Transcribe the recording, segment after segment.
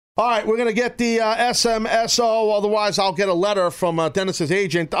All right, we're going to get the SMSO. Otherwise, I'll get a letter from Dennis's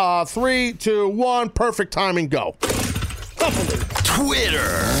agent. 3, 2, 1. Perfect timing. Go.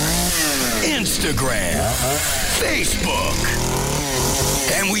 Twitter, Instagram, Facebook,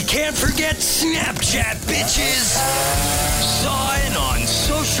 and we can't forget Snapchat, bitches. Sawing on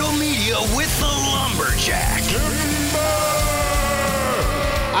social media with the Lumberjack.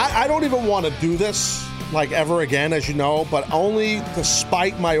 I don't even want to do this like ever again, as you know, but only to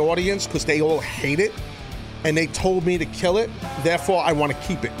spite my audience because they all hate it and they told me to kill it. Therefore, I want to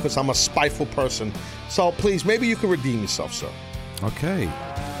keep it because I'm a spiteful person. So please, maybe you can redeem yourself, sir. Okay.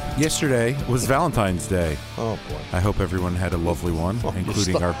 Yesterday was Valentine's Day. Oh, boy. I hope everyone had a lovely one,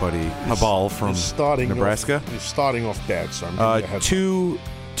 including our buddy Habal from Nebraska. You're starting off bad, sir.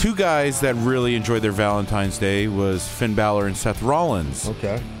 Two guys that really enjoyed their Valentine's Day was Finn Balor and Seth Rollins.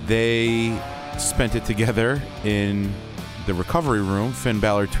 Okay. They spent it together in the recovery room. Finn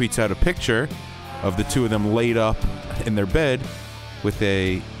Balor tweets out a picture of the two of them laid up in their bed with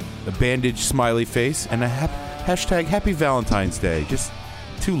a bandaged smiley face and a hashtag Happy Valentine's Day. Just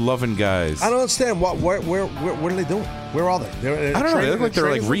two loving guys. I don't understand. What are they doing? Where are they? I don't know. They look like they're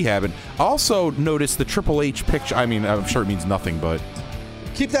like rehabbing. I also noticed the Triple H picture. I mean, I'm sure it means nothing, but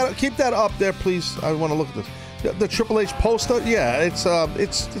keep that up there, please. I want to look at this. The Triple H poster, yeah, it's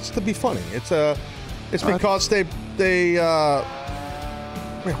to be funny. It's because they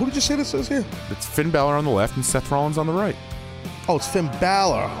wait, who did you say this is here? It's Finn Balor on the left and Seth Rollins on the right. Oh, it's Finn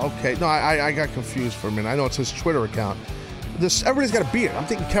Balor. Okay, no, I got confused for a minute. I know it's his Twitter account. Everybody's got a beard. I'm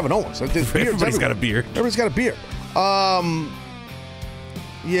thinking Kevin Owens. Everybody's got a beard. Everybody's got a beard.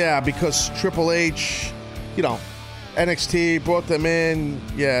 Yeah, because Triple H, NXT brought them in.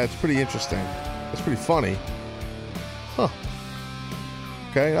 Yeah, it's pretty interesting. It's pretty funny. Huh.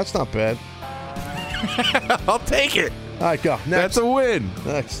 Okay, that's not bad. I'll take it. All right, go. Next. That's a win.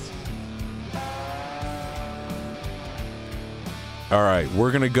 Next. All right,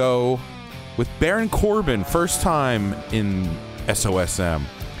 we're going to go with Baron Corbin, first time in SOSM.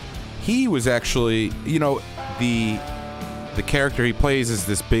 He was actually, the character he plays is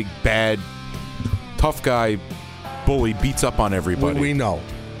this big, bad, tough guy bully, beats up on everybody. We know.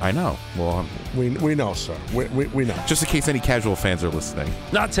 I know. Well, we know, sir. We know. Just in case any casual fans are listening.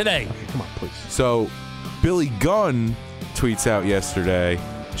 Not today. Okay, come on, please. So, Billy Gunn tweets out yesterday,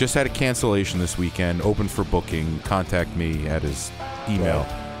 just had a cancellation this weekend, open for booking, contact me at his email.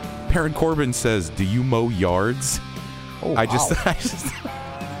 Baron Corbin says, do you mow yards? Oh, I wow. just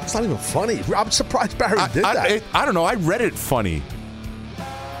It's not even funny. I'm surprised Barry did that. I don't know. I read it funny.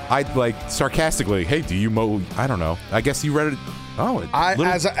 I sarcastically, hey, do you mow? I don't know. I guess you read it. Oh,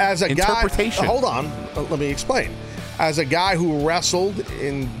 as a interpretation. Guy. Hold on. Let me explain. As a guy who wrestled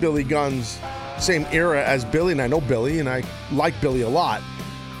in Billy Gunn's same era as Billy, and I know Billy, and I like Billy a lot,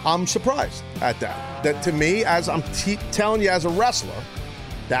 I'm surprised at that. That to me, as I'm telling you as a wrestler,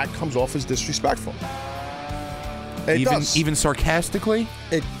 that comes off as disrespectful. Even sarcastically?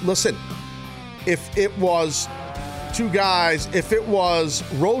 Listen, if it was two guys, if it was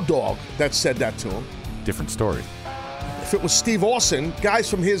Road Dogg that said that to him, different story. If it was Steve Austin, guys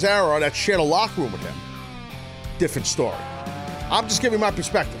from his era that shared a locker room with him, different story. I'm just giving my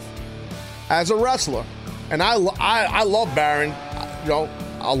perspective. As a wrestler, and I love Baron,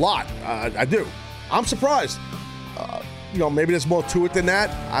 a lot. I do. I'm surprised. Maybe there's more to it than that.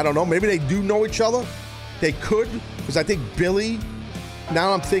 I don't know. Maybe they do know each other. They could, because I think Billy,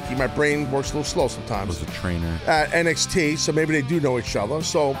 now I'm thinking, my brain works a little slow sometimes. Was a trainer at NXT, so maybe they do know each other.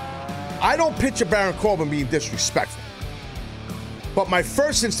 So I don't picture Baron Corbin being disrespectful. But my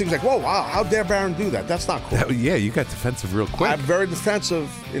first instinct was like, whoa, wow, how dare Baron do that? That's not cool. Yeah, you got defensive real quick. I'm very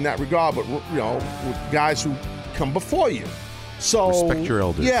defensive in that regard, but, with guys who come before you. So respect your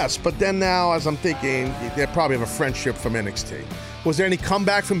elders. Yes, but then now, as I'm thinking, they probably have a friendship from NXT. Was there any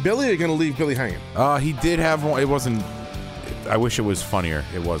comeback from Billy, or are you going to leave Billy hanging? He did have one. It wasn't. I wish it was funnier.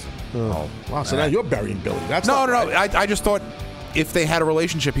 It wasn't. Oh. Wow, so now you're burying Billy. That's no. Right. I just thought if they had a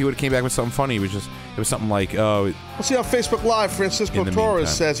relationship, he would have came back with something funny. It was something like, Well, see on Facebook Live, Francisco Torres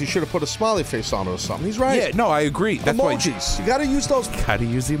says he should have put a smiley face on it or something. He's right. Yeah, no, I agree. That's emojis. You got to use those. Got to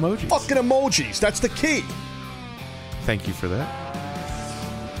use the emojis. Fucking emojis. That's the key. Thank you for that.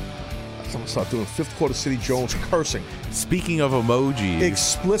 I'm going to start doing Fifth Quarter City Jones cursing. Speaking of emojis.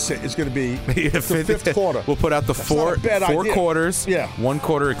 Explicit is going to be the fifth quarter. We'll put out the four quarters. Yeah. 1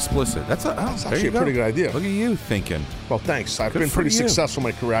 quarter explicit. That's actually a pretty good idea. Look at you thinking. Well, thanks. I've been pretty successful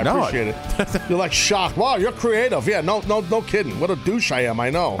in my career. I appreciate it. You're like shocked. Wow, you're creative. Yeah, no kidding. What a douche I am,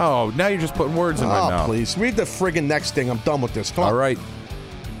 I know. Oh, now you're just putting words in my mouth. Please. Read the friggin' next thing. I'm done with this. Come on. All right.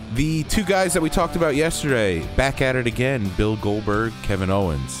 The two guys that we talked about yesterday, back at it again. Bill Goldberg, Kevin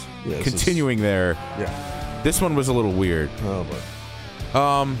Owens. Yeah, continuing there. Yeah. This one was a little weird. Oh, boy.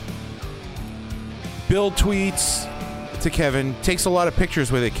 Bill tweets to Kevin, takes a lot of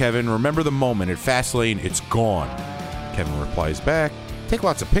pictures with it, Kevin. Remember the moment at Fastlane, it's gone. Kevin replies back, take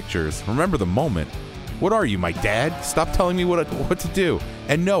lots of pictures. Remember the moment. What are you, my dad? Stop telling me what to do.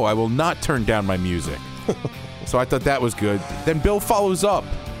 And no, I will not turn down my music. So I thought that was good. Then Bill follows up.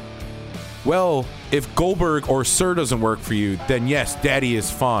 Well, if Goldberg or Sir doesn't work for you, then yes, Daddy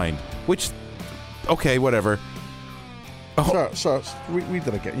is fine. Which, okay, whatever. Oh. Sir, read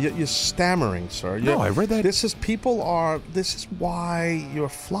that again. You're stammering, sir. No, I read that. This is why you're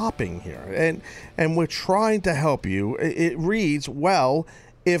flopping here. And we're trying to help you. It reads, well,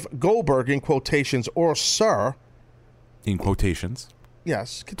 if Goldberg, in quotations, or Sir, in quotations,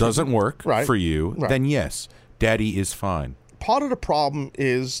 yes, doesn't work for you, then yes, Daddy is fine. Part of the problem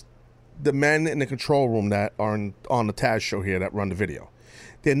is the men in the control room that are on the Taz show here that run the video.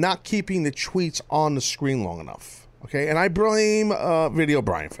 They're not keeping the tweets on the screen long enough. Okay, and I blame Video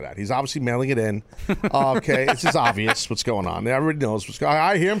Brian for that. He's obviously mailing it in. Okay, it's just obvious what's going on. Everybody knows what's going on.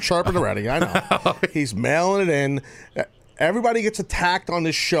 I hear him chirping already. I know. He's mailing it in. Everybody gets attacked on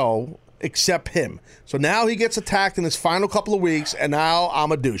this show except him. So now he gets attacked in his final couple of weeks, and now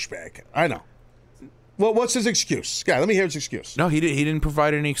I'm a douchebag. I know. Well, what's his excuse? Yeah, let me hear his excuse. No, he didn't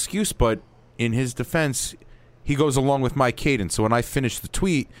provide any excuse, but in his defense, he goes along with my cadence. So when I finish the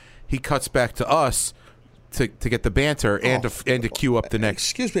tweet, he cuts back to us to get the banter and to cue up the next.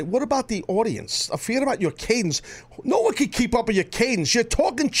 Excuse me, what about the audience? Forget about your cadence. No one can keep up with your cadence. You're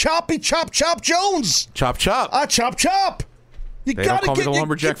talking choppy, chop, chop Jones. Chop, chop. Chop, chop. You they gotta don't call get me the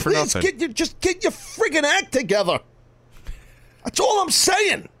lumberjack for nothing. Just get your friggin' act together. That's all I'm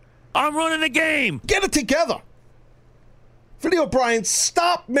saying. I'm running the game. Get it together. Video Brian,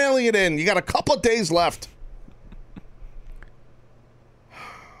 stop mailing it in. You got a couple of days left.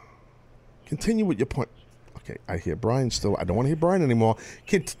 Continue with your point. Okay, I hear Brian still. I don't want to hear Brian anymore.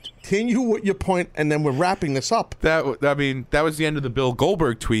 Continue with your point, and then we're wrapping this up. That was the end of the Bill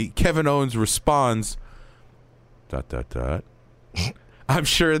Goldberg tweet. Kevin Owens responds, ... I'm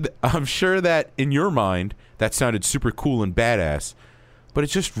sure that in your mind that sounded super cool and badass, but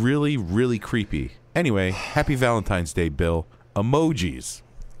it's just really, really creepy. Anyway, happy Valentine's Day, Bill. Emojis.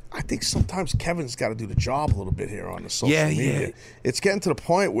 I think sometimes Kevin's got to do the job a little bit here on the social media. Yeah. It's getting to the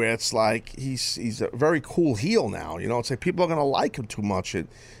point where it's like he's a very cool heel now. You know, it's like people are going to like him too much.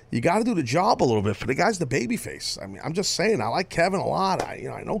 You got to do the job a little bit. For the guy's the babyface. I mean, I'm just saying, I like Kevin a lot.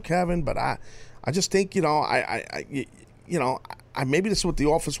 I know Kevin, but I just think, maybe this is what the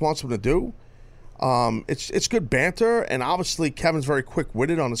office wants him to do. It's good banter, and obviously Kevin's very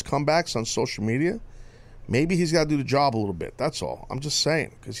quick-witted on his comebacks on social media. Maybe he's got to do the job a little bit. That's all. I'm just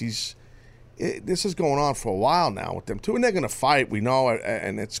saying, because this is going on for a while now with them too, and they're going to fight. We know,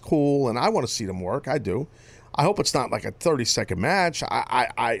 and it's cool, and I want to see them work. I do. I hope it's not like a 30-second match.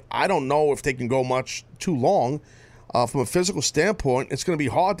 I don't know if they can go much too long. From a physical standpoint, it's going to be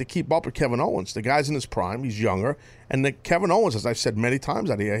hard to keep up with Kevin Owens. The guy's in his prime. He's younger. And Kevin Owens, as I've said many times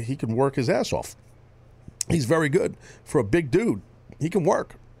out here, he can work his ass off. He's very good. For a big dude, he can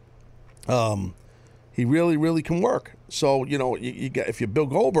work. He really, really can work. So, if you're Bill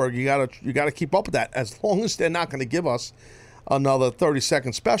Goldberg, you gotta keep up with that, as long as they're not going to give us another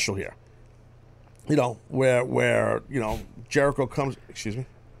 30-second special here. Where Jericho comes. Excuse me?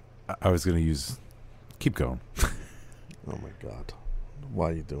 I was going to use... Keep going. Oh, my God. Why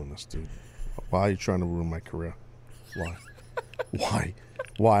are you doing this, dude? Why are you trying to ruin my career? Why?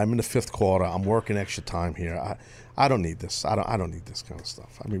 Why? I'm in the fifth quarter. I'm working extra time here. I don't need this. I don't need this kind of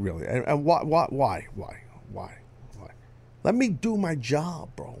stuff. I mean, really. And why? Let me do my job,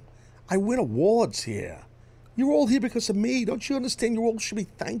 bro. I win awards here. You're all here because of me. Don't you understand? You all should be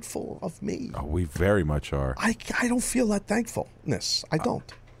thankful of me. Oh, we very much are. I don't feel that thankfulness. I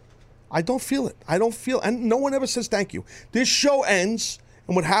don't. I don't feel it. And no one ever says thank you. This show ends,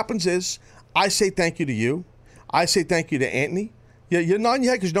 and what happens is I say thank you to you. I say thank you to Anthony. Yeah, you're nodding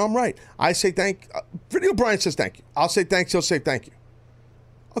your head because you know I'm right. I say Video Brian says thank you. I'll say thanks. He'll say thank you.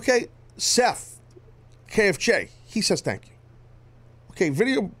 Okay, Seth, KFJ, he says thank you. Okay,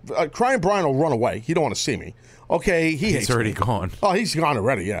 Crying Brian will run away. He don't want to see me. Okay, he's already gone. Oh, he's gone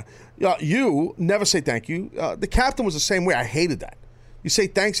already, yeah. You never say thank you. The captain was the same way. I hated that. You say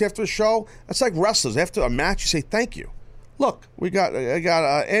thanks after a show. That's like wrestlers. After a match, you say thank you. Look, I got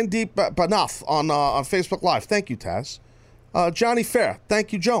Andeep Banaf on Facebook Live. Thank you, Taz. Johnny Fair.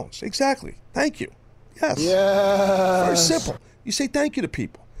 Thank you, Jones. Exactly. Thank you. Yes. Yeah. Very simple. You say thank you to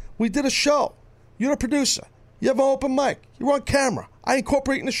people. We did a show. You're a producer. You have an open mic. You're on camera. I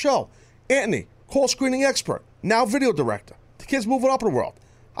incorporate in the show. Anthony, call screening expert, now video director. The kid's moving up in the world.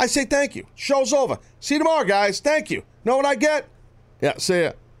 I say thank you. Show's over. See you tomorrow, guys. Thank you. Know what I get? Yeah, see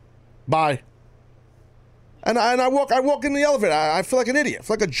ya. Bye. And I walk in the elevator. I feel like an idiot. I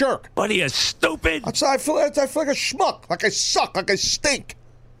feel like a jerk. What are you, stupid? I feel like a schmuck. Like I suck. Like I stink.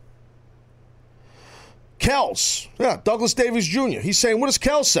 Kells. Yeah, Douglas Davies Jr. He's saying, what does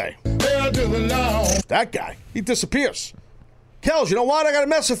Kells say? That guy. He disappears. Kells, you know what? I got a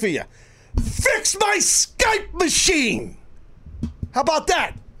message for you. Fix my Skype machine. How about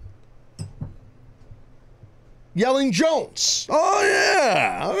that? Yelling Jones. Oh,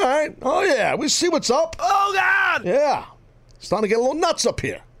 yeah. All right. Oh, yeah. We see what's up. Oh, God! Yeah. Starting to get a little nuts up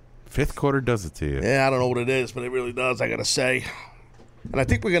here. Fifth quarter does it to you. Yeah, I don't know what it is, but it really does, I got to say. And I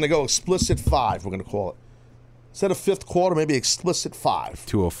think we're going to go explicit 5, we're going to call it. Instead of fifth quarter, maybe explicit 5.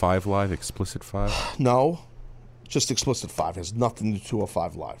 205 Live, explicit 5? No. Just explicit 5. It has nothing to do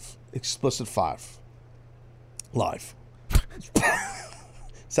 205 Live. Explicit 5. Live.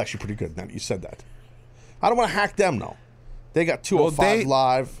 It's actually pretty good now that you said that. I don't want to hack them, though. They got 205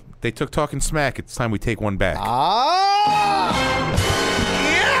 Live. They took Talking Smack. It's time we take one back.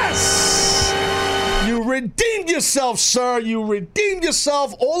 Yes! You redeemed yourself, sir. You redeemed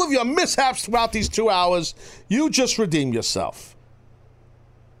yourself. All of your mishaps throughout these 2 hours, you just redeemed yourself.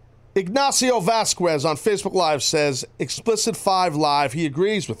 Ignacio Vasquez on Facebook Live says, Explicit 5 Live. He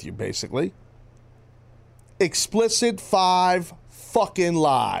agrees with you, basically. Explicit 5 fucking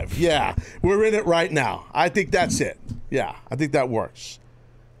live. Yeah, we're in it right now. I think that's it. Yeah, I think that works.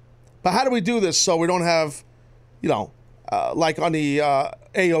 But how do we do this so we don't have, like on the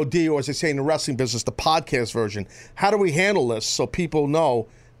AOD, or as they say in the wrestling business, the podcast version, how do we handle this so people know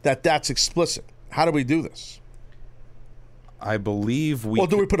that that's explicit? How do we do this? I believe we... Or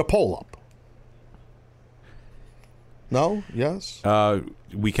do we put a poll up? No? Yes?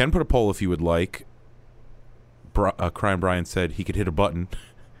 We can put a poll if you would like. Crime Brian said he could hit a button.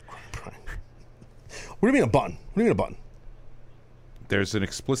 What do you mean a button? What do you mean a button? There's an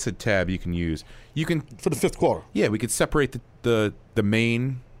explicit tab you can use. You can... For the fifth quarter. Yeah, we could separate the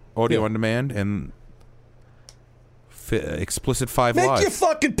main audio on demand and explicit 5 Make live. your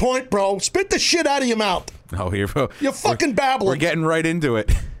fucking point, bro. Spit the shit out of your mouth. Oh, here, bro. You're fucking babbling. We're getting right into it.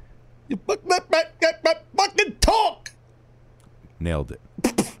 You fucking talk. Nailed it.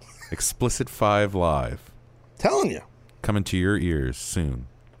 Explicit 5 live. Telling you. Coming to your ears soon.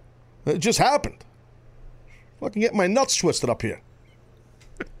 It just happened. Fucking get my nuts twisted up here.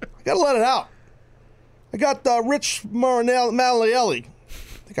 I gotta let it out. I got Rich Malielli. I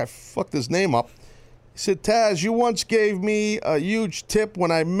think I fucked his name up. He said, Taz, you once gave me a huge tip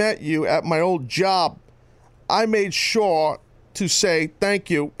when I met you at my old job. I made sure to say thank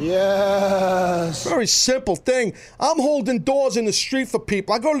you. Yes. Very simple thing. I'm holding doors in the street for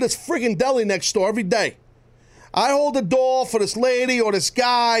people. I go to this friggin' deli next door every day. I hold the door for this lady or this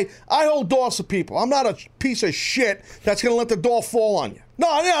guy. I hold doors for people. I'm not a piece of shit that's going to let the door fall on you. No,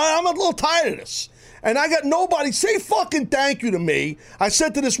 I'm a little tired of this. And I got nobody say fucking thank you to me. I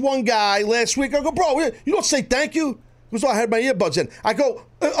said to this one guy last week, I go, bro, you don't say thank you? He goes, oh, I had my earbuds in. I go,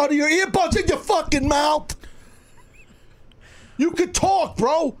 are your earbuds in your fucking mouth? You could talk,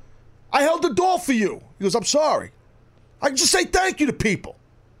 bro. I held the door for you. He goes, I'm sorry. I can just say thank you to people.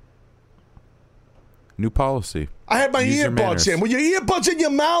 New policy. I had my Use your earbuds manners. in. Were your earbuds in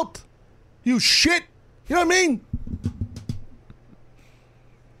your mouth? You shit. You know what I mean?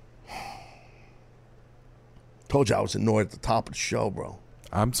 Told you I was annoyed at the top of the show, bro.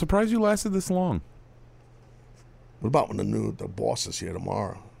 I'm surprised you lasted this long. What about when the boss is here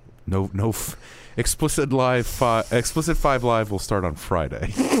tomorrow? No. Explicit 5 live will start on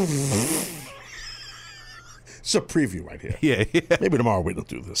Friday. It's a preview right here. Yeah. Maybe tomorrow we don't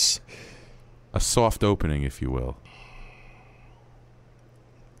do this. A soft opening, if you will.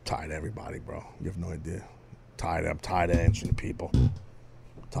 Tired of everybody, bro. You have no idea. I'm tired of answering to people.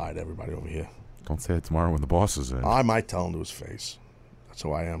 Tired of everybody over here. Don't say it tomorrow when the boss is in. I might tell him to his face. That's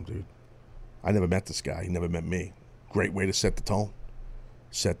who I am, dude. I never met this guy. He never met me. Great way to set the tone.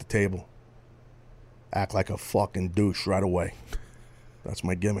 Set the table. Act like a fucking douche right away. That's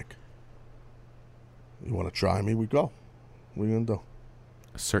my gimmick. You want to try me? We go. What are you going to do?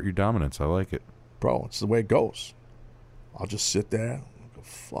 Assert your dominance. I like it. Bro, it's the way it goes. I'll just sit there.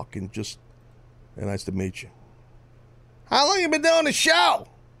 Fucking just... Hey, nice to meet you. How long you been doing the show?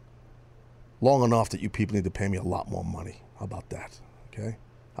 Long enough that you people need to pay me a lot more money. How about that? Okay?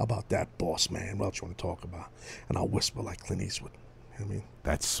 How about that, boss man? What else you want to talk about? And I'll whisper like Clint Eastwood. You know what I mean?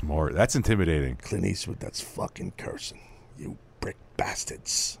 That's smart. That's intimidating. Clint Eastwood, that's fucking cursing. You brick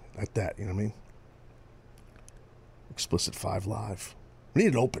bastards. Like that, you know what I mean? Explicit 5 Live. We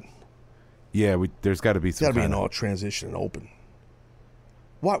need it open. Yeah, there's got to be some Got to be an kind all transition and open.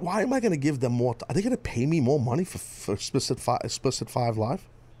 Why am I going to give them more? Are they going to pay me more money for Explicit 5 Live?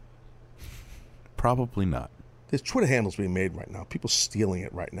 Probably not. There's Twitter handles being made right now. People stealing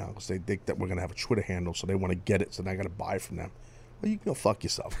it right now because they think that we're going to have a Twitter handle, so they want to get it, so I got to buy from them. Well, you can go fuck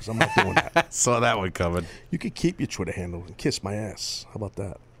yourself because I'm not doing that. Saw that one coming. You could keep your Twitter handle and kiss my ass. How about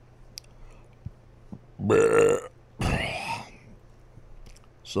that?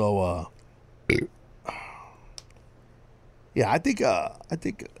 So, yeah, I think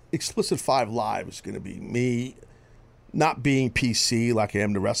Explicit 5 Live is going to be me not being PC like I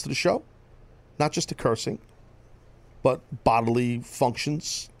am the rest of the show, not just the cursing, but bodily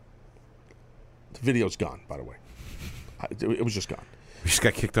functions. The video's gone, by the way. It was just gone. We just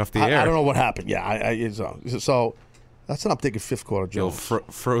got kicked off the air. I don't know what happened. Yeah, so that's what I'm thinking. Fifth quarter, Joe.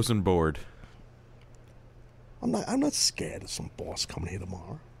 Frozen board. I'm not scared of some boss coming here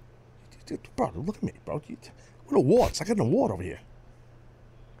tomorrow. Bro, look at me, bro. What awards? I got an award over here.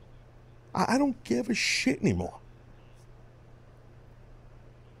 I don't give a shit anymore.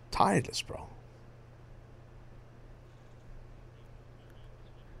 Tired of this, bro.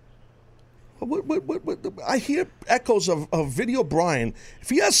 What, I hear echoes of Video Brian. If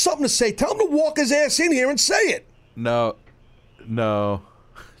he has something to say, tell him to walk his ass in here and say it. No.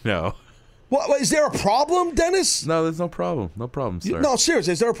 What, is there a problem, Dennis? No, there's no problem. No problem, sir. No,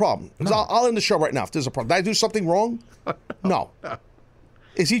 seriously, is there a problem? No. I'll end the show right now if there's a problem. Did I do something wrong? No.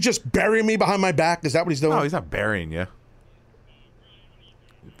 Is he just burying me behind my back? Is that what he's doing? No, he's not burying you.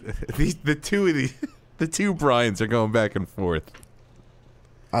 The two Brians are going back and forth.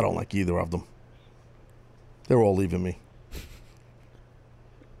 I don't like either of them. They're all leaving me.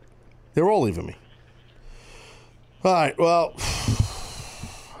 All right, well,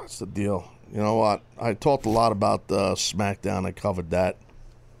 that's the deal. You know what? I talked a lot about SmackDown. I covered that.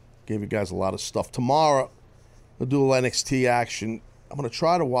 Gave you guys a lot of stuff. Tomorrow, we'll do a little NXT action. I'm going to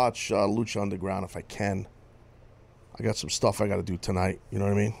try to watch Lucha Underground if I can. I got some stuff I got to do tonight. You know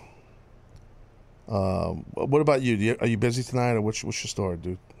what I mean? What about you? Are you busy tonight, or what's your story,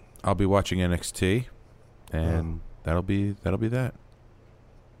 dude? I'll be watching NXT, and that'll be that.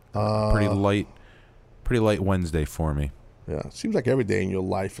 Pretty light Wednesday for me. Yeah, seems like every day in your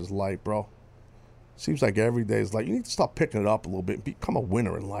life is light, bro. Seems like every day is light. You need to start picking it up a little bit and become a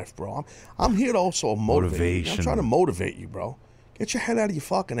winner in life, bro. I'm here to also motivate Motivation. you. I'm trying to motivate you, bro. Get your head out of your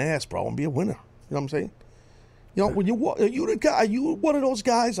fucking ass, bro, and be a winner. You know what I'm saying? You know, when you walk, are you one of those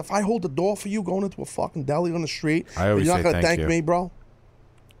guys? If I hold the door for you going into a fucking deli on the street, I always you're not say gonna thank thank you. me, bro.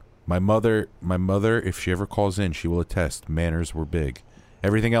 My mother, if she ever calls in, she will attest manners were big.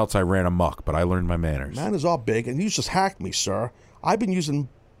 Everything else I ran amok, but I learned my manners. Manners are big, and you just hacked me, sir. I've been using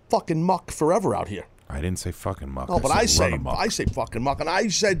fucking muck forever out here. I didn't say fucking muck. No, but I say run amok. fucking muck, and I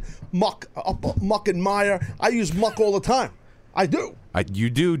said muck, muck and mire. I use muck all the time. I do. You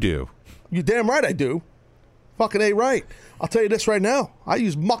do. You damn right I do. Fucking A right. I'll tell you this right now. I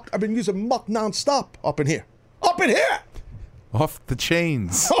use muck. I've been using muck nonstop up in here. Up in here! Off the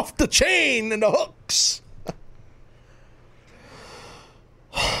chains. Off the chain and the hooks.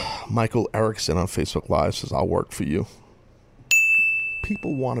 Michael Erickson on Facebook Live says, I'll work for you.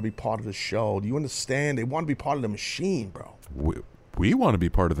 People want to be part of the show. Do you understand? They want to be part of the machine, bro. We want to be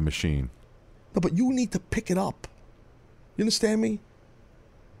part of the machine. No, but you need to pick it up. You understand me?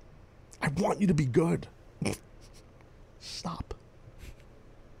 I want you to be good. Stop.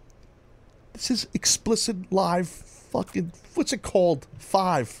 This is Explicit Live fucking, what's it called?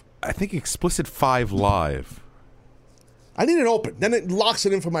 5. I think Explicit 5 Live. I need it open. Then it locks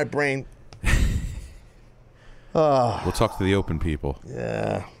it in for my brain. We'll talk to the open people.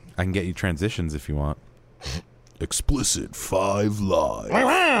 Yeah. I can get you transitions if you want. Explicit 5 Live.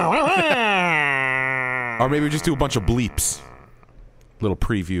 Or maybe just do a bunch of bleeps. Little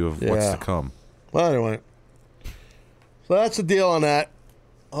preview of what's to come. Well, anyway. So that's the deal on that.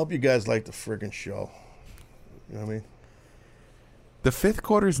 I hope you guys like the friggin' show. You know what I mean? The fifth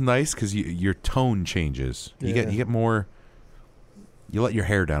quarter is nice because your tone changes. You get more. You let your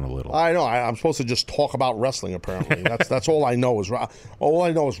hair down a little. I know. I'm supposed to just talk about wrestling. Apparently, that's all I know is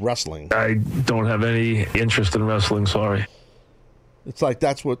wrestling. I don't have any interest in wrestling. Sorry. It's like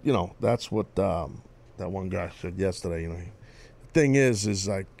that's what that one guy said yesterday. You know, the thing is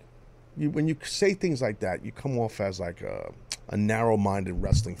like when you say things like that, you come off as like a narrow-minded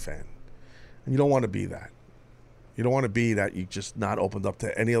wrestling fan, and you don't want to be that. You don't want to be that. You just not opened up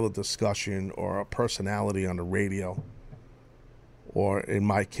to any other discussion or a personality on the radio, or in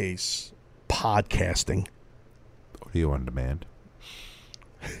my case, podcasting. Audio on demand.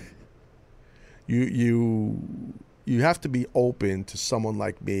 You you have to be open to someone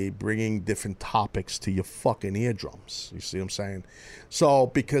like me bringing different topics to your fucking eardrums. You see what I'm saying? So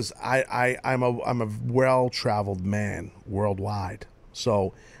because I'm a well-traveled man worldwide,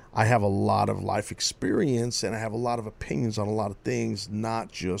 so I have a lot of life experience and I have a lot of opinions on a lot of things,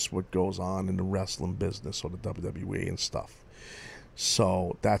 not just what goes on in the wrestling business or the WWE and stuff.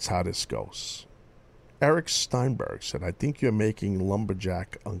 So that's how this goes. Eric Steinberg said, I think you're making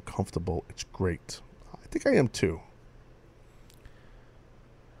Lumberjack uncomfortable. It's great. I think I am too.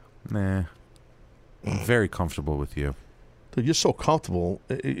 Nah. I'm very comfortable with you. Dude, you're so comfortable.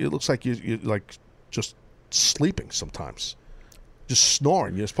 It looks like you're like just sleeping sometimes. Just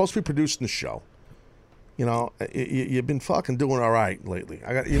snoring. You're supposed to be producing the show. You know, you've been fucking doing all right lately.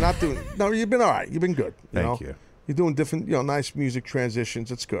 You're not doing... No, you've been all right. You've been good. Thank you. You're doing different, nice music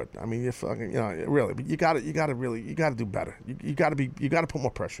transitions. It's good. I mean, you're fucking, really. But you got to do better. You got to put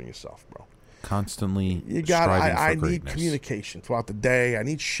more pressure on yourself, bro. Constantly You got. I need greatness. communication throughout the day. I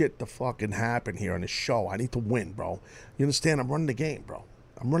need shit to fucking happen here on the show. I need to win, bro. You understand? I'm running the game, bro.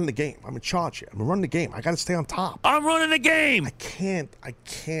 I'm running the game. I'm in charge here. I'm running the game. I got to stay on top. I'm running the game. I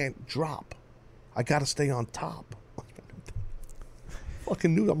can't drop. I got to stay on top.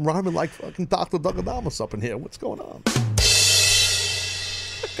 Fucking dude, I'm rhyming like fucking Dr. Dugadamus up in here. What's going on?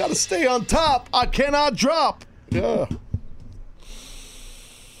 Got to stay on top. I cannot drop. Yeah.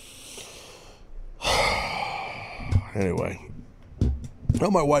 Anyway,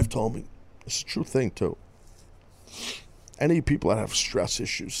 my wife told me, it's a true thing too. Any people that have stress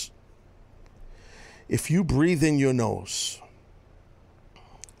issues, if you breathe in your nose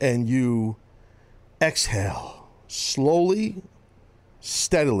and you exhale slowly,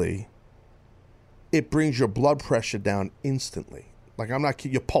 steadily, it brings your blood pressure down instantly. Like I'm not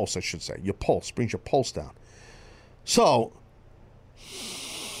kidding, your pulse, I should say. Your pulse brings your pulse down. So,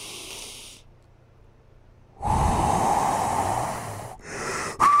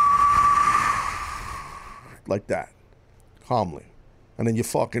 like that, calmly, and then your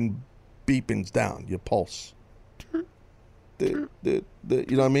fucking beeping's down, your pulse. You know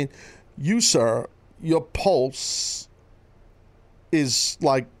what I mean? You, sir, your pulse is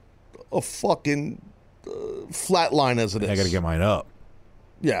like a fucking flat line as it is. I got to get mine up.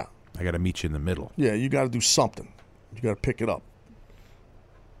 Yeah. I got to meet you in the middle. Yeah, you got to do something. You got to pick it up.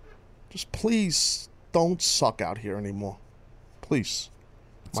 Just please don't suck out here anymore. Please.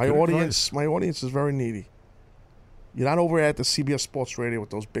 My audience is very needy. You're not over at the CBS Sports Radio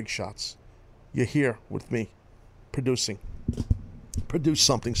with those big shots. You're here with me, producing. Produce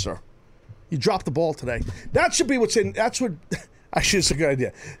something, sir. You dropped the ball today. That should be what's in. That's what. Actually, it's a good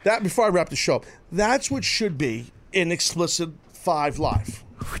idea. That before I wrap the show, that's what should be in Explicit 5 Live.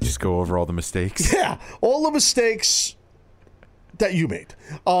 We just go over all the mistakes. Yeah, all the mistakes that you made.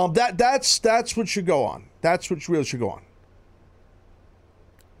 That's what should go on. That's what really should go on.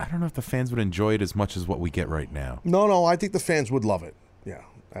 I don't know if the fans would enjoy it as much as what we get right now. No, I think the fans would love it. Yeah,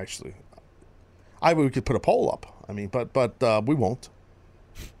 actually. We could put a poll up. I mean, but we won't.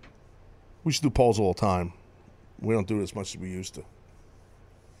 We should do polls all the time. We don't do it as much as we used to.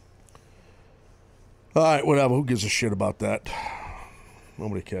 All right, whatever. Who gives a shit about that?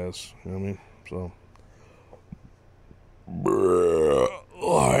 Nobody cares. You know what I mean? So.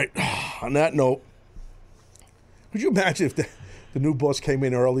 All right. On that note, could you imagine if the new boss came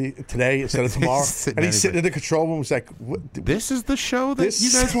in early today instead of tomorrow? And he's sitting in the control room. He's like, this is the show that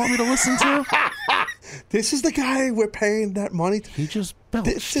you guys want me to listen to? This is the guy we're paying that money to? He just belched.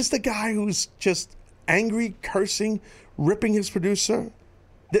 This is the guy who's just angry, cursing, ripping his producer?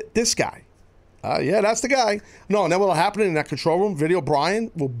 This guy. Yeah, that's the guy. No, and then what'll happen in that control room, Video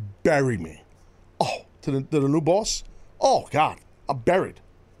Brian will bury me. Oh, to the new boss? Oh, God. I'm buried.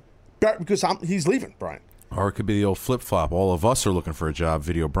 Because he's leaving, Brian. Or it could be the old flip-flop. All of us are looking for a job.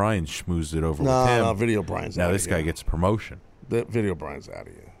 Video Brian schmoozed it over with him. No, Video Brian's out of here. Now this guy gets a promotion. The Video Brian's out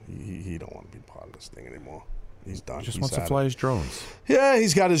of here. He don't want to be part of this thing anymore. He's done. He just wants to fly his drones. Yeah,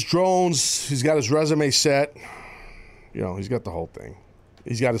 he's got his drones. He's got his resume set. He's got the whole thing.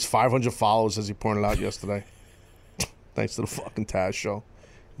 He's got his 500 followers, as he pointed out yesterday. Thanks to the fucking Taz show.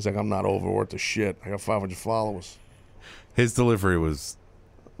 He's like, I'm not overworked as shit. I got 500 followers. His delivery was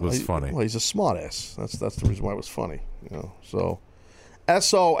funny. Well, he's a smart ass. That's the reason why it was funny. So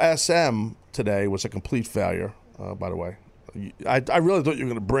SOSM today was a complete failure, by the way. I really thought you were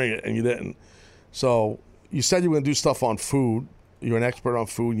going to bring it, and you didn't. So you said you were going to do stuff on food. You're an expert on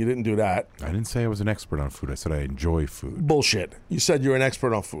food, and you didn't do that. I didn't say I was an expert on food. I said I enjoy food. Bullshit. You said you're an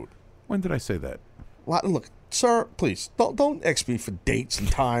expert on food. When did I say that? Well, look, sir, please, don't X me for dates and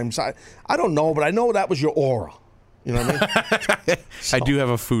times. I don't know, but I know that was your aura. You know what I mean? I do have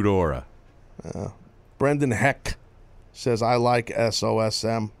a food aura. Brendan Heck says, I like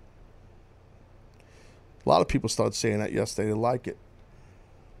SOSM. A lot of people started saying that yesterday. They like it.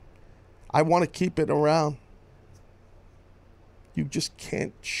 I want to keep it around. You just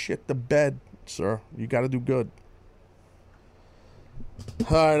can't shit the bed, sir. You got to do good.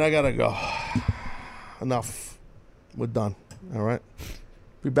 All right, I got to go. Enough. We're done. All right.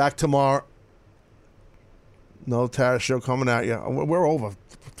 Be back tomorrow. No Tara show coming at you. We're over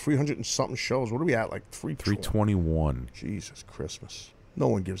 300 and something shows. What are we at? Like 321. Jesus Christmas. No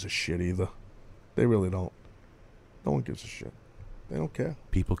one gives a shit either. They really don't. No one gives a shit. They don't care.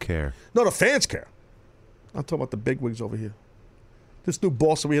 People care. No, the fans care. I'm talking about the bigwigs over here. This new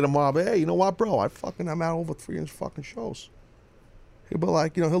boss that we had tomorrow, hey, you know what, bro? I'm out over 300 fucking shows. He'll be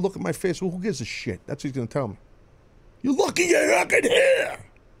like, he'll look at my face. Well, who gives a shit? That's what he's going to tell me. You're lucky you're fucking here.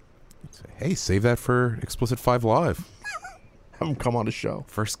 Hey, save that for Explicit 5 Live. Have him come on the show.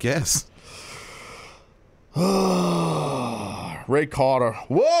 First guess. Ray Carter.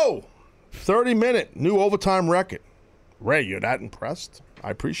 Whoa! 30-minute new overtime record. Ray, you're that impressed?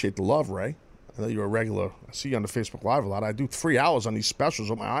 I appreciate the love, Ray. I know you're a regular. I see you on the Facebook Live a lot. I do 3 hours on these specials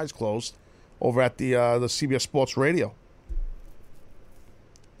with my eyes closed over at the CBS Sports Radio.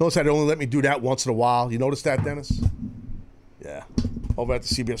 Notice how they only let me do that once in a while. You notice that, Dennis? Yeah. Over at the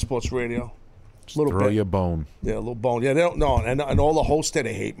CBS Sports Radio. Just little throw you a bone. Yeah, a little bone. Yeah, they don't know. And all the hosts there,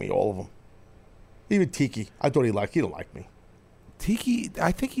 they hate me, all of them. Even Tiki. I thought he don't like me. Tiki,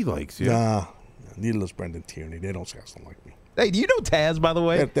 I think he likes you. Nah. Neither does Brendan Tierney. They don't like me. Hey, do you know Taz, by the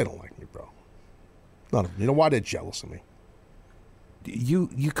way? They don't like me, bro. None of them. You know why? They're jealous of me.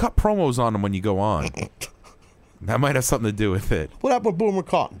 You cut promos on them when you go on. That might have something to do with it. What happened with Boomer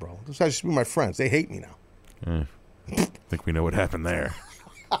Cotton, bro? Those guys used to be my friends. They hate me now. I think we know what happened there.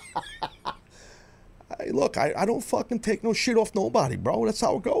 Hey, look, I don't fucking take no shit off nobody, bro. That's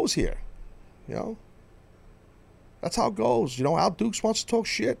how it goes here. That's how it goes. Al Dukes wants to talk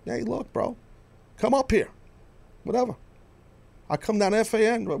shit. Hey, look, bro. Come up here. Whatever. I come down to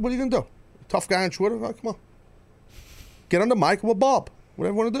FAN. What are you going to do? Tough guy on Twitter? Oh, come on. Get on the mic with Bob.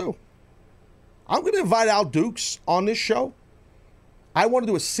 Whatever you want to do. I'm going to invite Al Dukes on this show. I want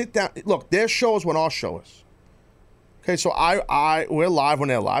to do a sit-down. Look, their show is when our show is. Okay, so we're live when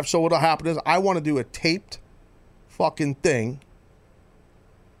they're live. So what'll happen is I want to do a taped fucking thing.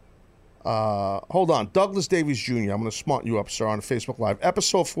 Hold on. Douglas Davies Jr., I'm going to smart you up, sir, on Facebook Live.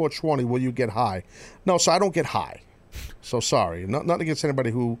 Episode 420, will you get high? No, so I don't get high. So sorry. Nothing against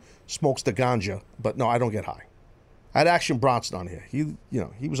anybody who smokes the ganja, but no, I don't get high. I had Action Bronson on here. He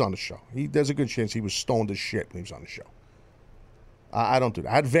was on the show. There's a good chance he was stoned as shit when he was on the show. I don't do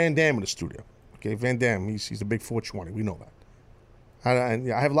that. I had Van Damme in the studio. Okay, Van Damme, he's a big 420. We know that.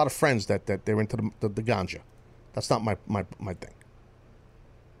 I have a lot of friends that they're into the ganja. That's not my thing.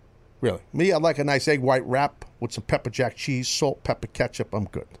 Really. Me, I like a nice egg white wrap with some pepper jack cheese, salt, pepper, ketchup. I'm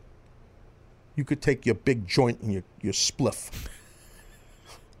good. You could take your big joint and your spliff.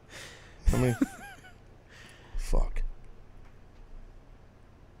 I mean, fuck.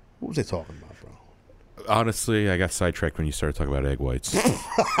 What was they talking about, bro? Honestly, I got sidetracked when you started talking about egg whites.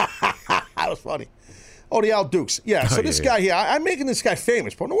 That was funny. Oh, the Al Dukes. Yeah, so this guy here, I'm making this guy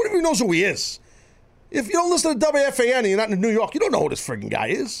famous, bro. Nobody even knows who he is. If you don't listen to WFAN and you're not in New York, you don't know who this friggin' guy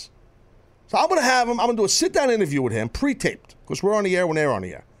is. So I'm going to have him, I'm going to do a sit-down interview with him, pre-taped, because we're on the air when they're on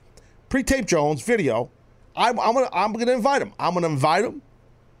the air. Pre-taped Jones, video. I'm going to invite him. I'm going to invite him,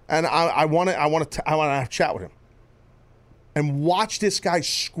 and I want to have a chat with him. And watch this guy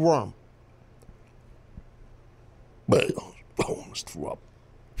squirm. But I almost threw up.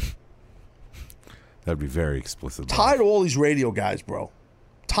 That'd be very explicit. Tired of all these radio guys, bro.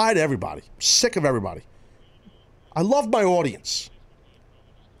 Tired of everybody. Sick of everybody. I love my audience.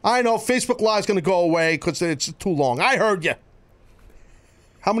 I know Facebook Live's going to go away because it's too long. I heard you.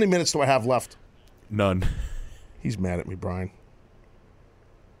 How many minutes do I have left? None. He's mad at me, Brian.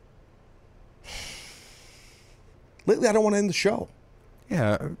 Lately, I don't want to end the show.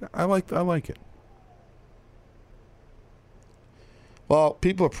 Yeah, I like it. Well,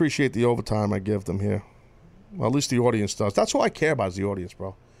 people appreciate the overtime I give them here. Well, at least the audience does. That's all I care about is the audience,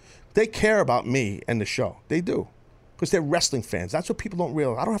 bro. They care about me and the show. They do. Because they're wrestling fans. That's what people don't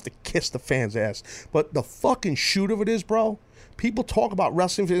realize. I don't have to kiss the fans' ass. But the fucking shoot of it is, bro, people talk about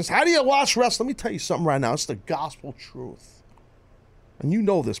wrestling fans. How do you watch wrestling? Let me tell you something right now. It's the gospel truth. And you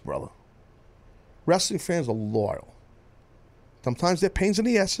know this, brother. Wrestling fans are loyal. Sometimes they're pains in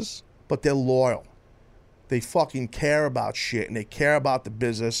the asses, but they're loyal. They fucking care about shit, and they care about the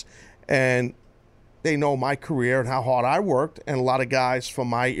business, and they know my career and how hard I worked, and a lot of guys from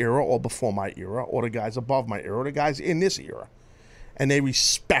my era or before my era, or the guys above my era, or the guys in this era. And they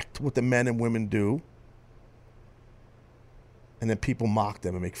respect what the men and women do. And then people mock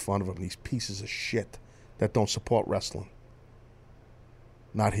them and make fun of them. These pieces of shit that don't support wrestling.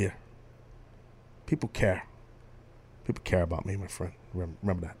 Not here. People care. People care about me, my friend.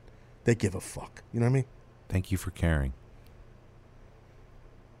 Remember that. They give a fuck. You know what I mean? Thank you for caring.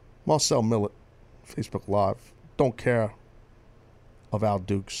 Marcel Millett, Facebook Live. Don't care of Al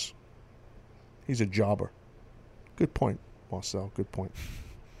Dukes. He's a jobber. Good point, Marcel. Good point.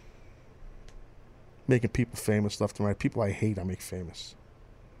 Making people famous left and right. People I hate, I make famous.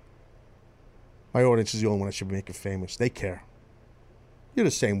 My audience is the only one I should be making famous. They care. You're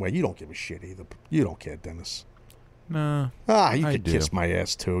the same way. You don't give a shit either. You don't care, Dennis. No. You could kiss my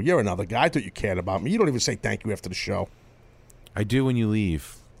ass, too. You're another guy. I thought you cared about me. You don't even say thank you after the show. I do when you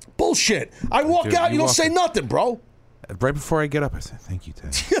leave. Bullshit. I walk out, you don't say nothing, bro. Right before I get up, I say, thank you,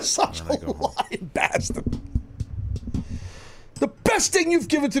 Ted. You're such a lying bastard. The best thing you've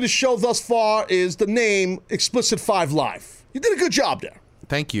given to the show thus far is the name Explicit 5 Live. You did a good job there.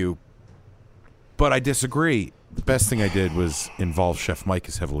 Thank you. But I disagree. The best thing I did was involve Chef Mike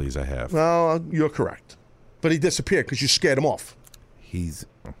as heavily as I have. Well, you're correct. But he disappeared because you scared him off.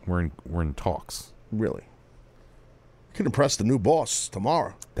 We're in talks. Really? You can impress the new boss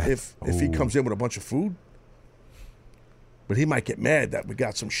tomorrow if he comes in with a bunch of food. But he might get mad that we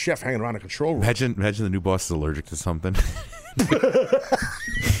got some chef hanging around the control room. Imagine the new boss is allergic to something.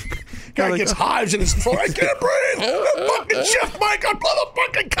 Guy gets hives in his throat. I can't breathe. Fucking Chef Mike, I'm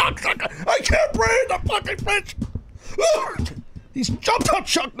motherfucking cocksucker. I can't breathe. The fucking bitch. He's jumped out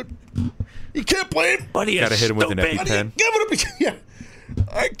chocolate. You can't blame. Buddy, gotta hit him with an EpiPen. Give it a yeah.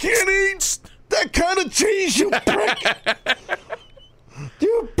 I can't eat that kind of cheese, you prick.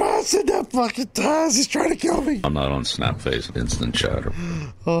 You bastard, that fucking Taz. He's trying to kill me. I'm not on Snapface, instant chatter.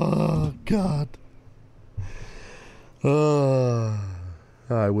 Oh, God. All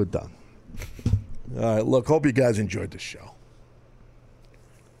right, we're done. All right, look, hope you guys enjoyed the show.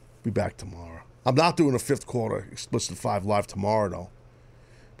 Be back tomorrow. I'm not doing a fifth quarter Explicit 5 Live tomorrow, though,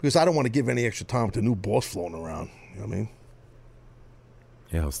 because I don't want to give any extra time to the new boss floating around. You know what I mean?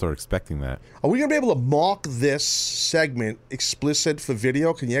 Yeah, I'll start expecting that. Are we going to be able to mark this segment explicit for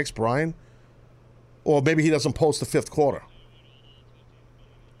video? Can you ask Brian? Or maybe he doesn't post the fifth quarter.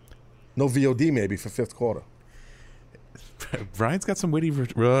 No VOD maybe for fifth quarter. Brian's got some witty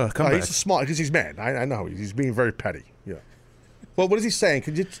comeback. He's smart because he's mad. I know. He's being very petty. Yeah. Well, what is he saying?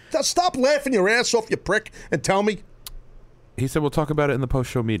 Could you stop laughing your ass off, you prick, and tell me? He said we'll talk about it in the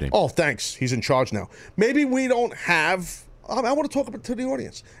post-show meeting. Oh, thanks. He's in charge now. Maybe we don't have... I want to talk to the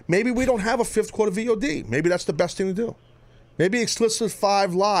audience. Maybe we don't have a fifth quarter VOD. Maybe that's the best thing to do. Maybe Explicit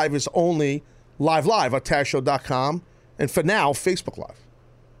 5 Live is only live at TazShow.com, and for now, Facebook Live.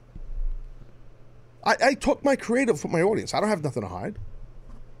 I took my creative with my audience. I don't have nothing to hide.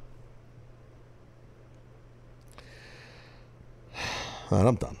 All right,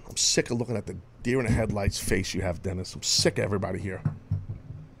 I'm done. I'm sick of looking at the deer in the headlights face you have, Dennis. I'm sick of everybody here.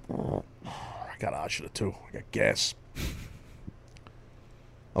 I got Ashita too. I got gas.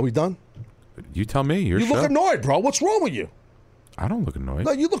 Are we done? You tell me. You look annoyed, bro. What's wrong with you? I don't look annoyed.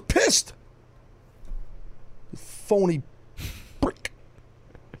 No, you look pissed. You phony prick.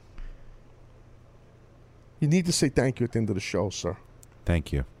 You need to say thank you at the end of the show, sir.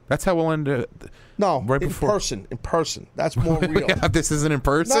 Thank you. That's how we'll end it. No, right before. In person. That's more real. Yeah, this isn't in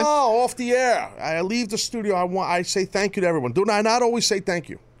person? No, off the air. I leave the studio. I say thank you to everyone. Do I not always say thank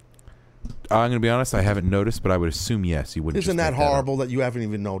you? I'm going to be honest, I haven't noticed, but I would assume yes. You wouldn't. Isn't that horrible that you haven't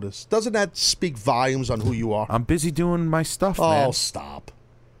even noticed? Doesn't that speak volumes on who you are? I'm busy doing my stuff, man. Oh, stop.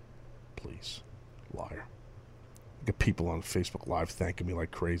 Please. Liar. I get people on Facebook Live thanking me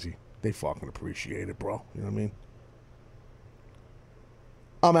like crazy. They fucking appreciate it, bro. You know what I mean?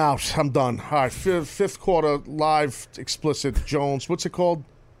 I'm out. I'm done. All right, fifth quarter live, Explicit Jones. What's it called?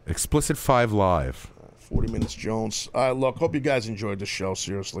 Explicit 5 Live. 40 Minutes Jones. All right, look, hope you guys enjoyed the show,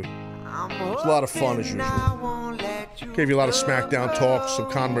 seriously. It was a lot of fun, as usual. Gave you a lot of SmackDown talk, some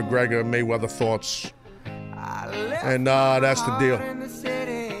Conor McGregor, Mayweather thoughts. And that's the deal.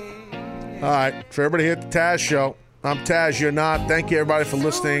 All right, for everybody here at the Taz Show, I'm Taz, you're not. Thank you, everybody, for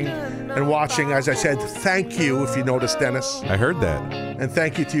listening and watching. As I said, thank you, if you noticed, Dennis. I heard that. And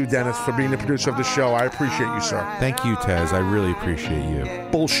thank you to you, Dennis, for being the producer of the show. I appreciate you, sir. Thank you, Taz. I really appreciate you.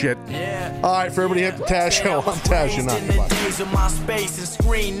 Bullshit. All right, for everybody here at the Taz Show, I'm Taz, you're not. Goodbye. Days of my space and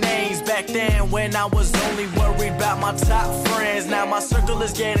screen names back then when I was only worried about my top friends. Now my circle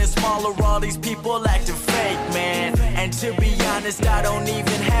is getting smaller, all these people acting fake, man. And to be honest, I don't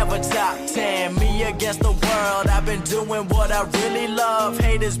even have a top 10. Me against the world, I've been doing what I really love.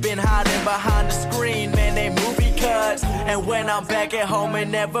 Haters been hiding behind the screen, man, they movie cuts. And when I'm back at home, it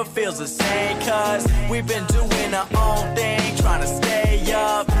never feels the same, cause we've been doing our own thing, trying to stay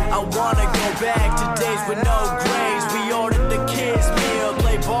up. I wanna go back to days with no grades. We ordered the kids' meal,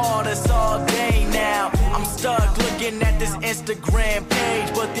 play ball, that's all day now. I'm stuck looking at this Instagram page,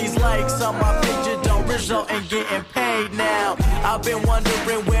 but these likes on my picture don't result in getting paid now. I've been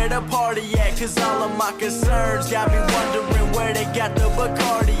wondering where the party at, cause all of my concerns got me wondering where they got the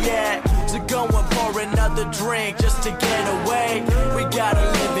Bacardi at. So go and pour another drink just to get away. We gotta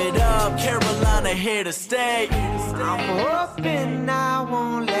live it up, Carolina here to stay. I'm hoping I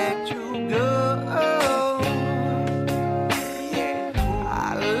won't